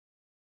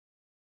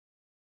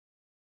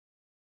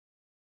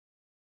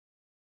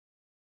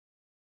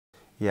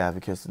Yeah,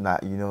 because now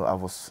I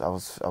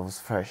was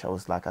fresh. I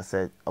was like I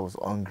said, I was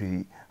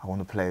hungry. I want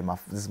to play.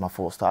 This is my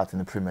first start in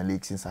the Premier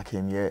League since I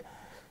came here.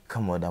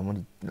 Come on,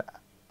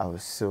 I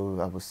was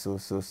so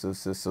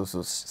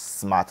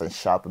smart and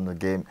sharp in the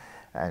game,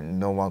 and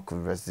no one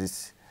could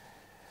resist.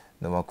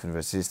 No one could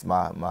resist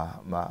my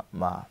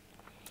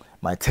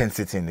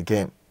intensity in the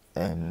game,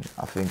 and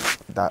I think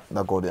that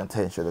got the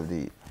attention of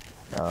the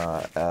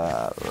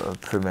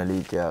Premier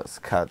League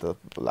scout of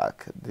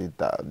like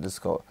the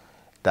score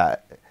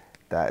that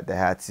they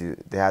had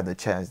the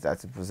chance that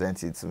to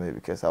present it to me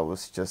because I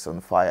was just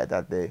on fire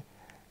that day.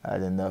 I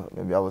don't know,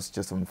 maybe I was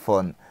just on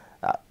fun.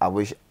 I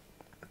wish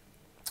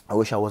I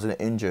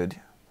wasn't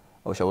injured.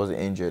 I wish I wasn't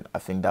injured. I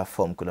think that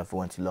form could have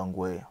went a long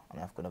way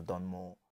and I could have done more.